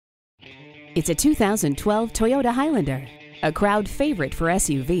It's a 2012 Toyota Highlander. A crowd favorite for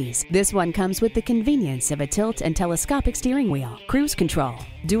SUVs, this one comes with the convenience of a tilt and telescopic steering wheel, cruise control,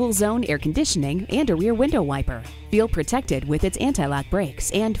 dual zone air conditioning, and a rear window wiper. Feel protected with its anti-lock brakes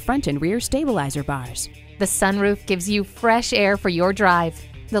and front and rear stabilizer bars. The sunroof gives you fresh air for your drive.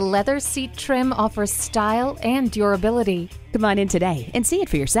 The leather seat trim offers style and durability. Come on in today and see it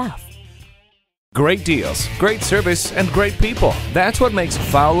for yourself. Great deals, great service, and great people. That's what makes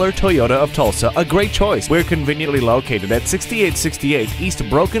Fowler Toyota of Tulsa a great choice. We're conveniently located at 6868 East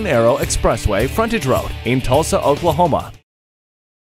Broken Arrow Expressway, Frontage Road in Tulsa, Oklahoma.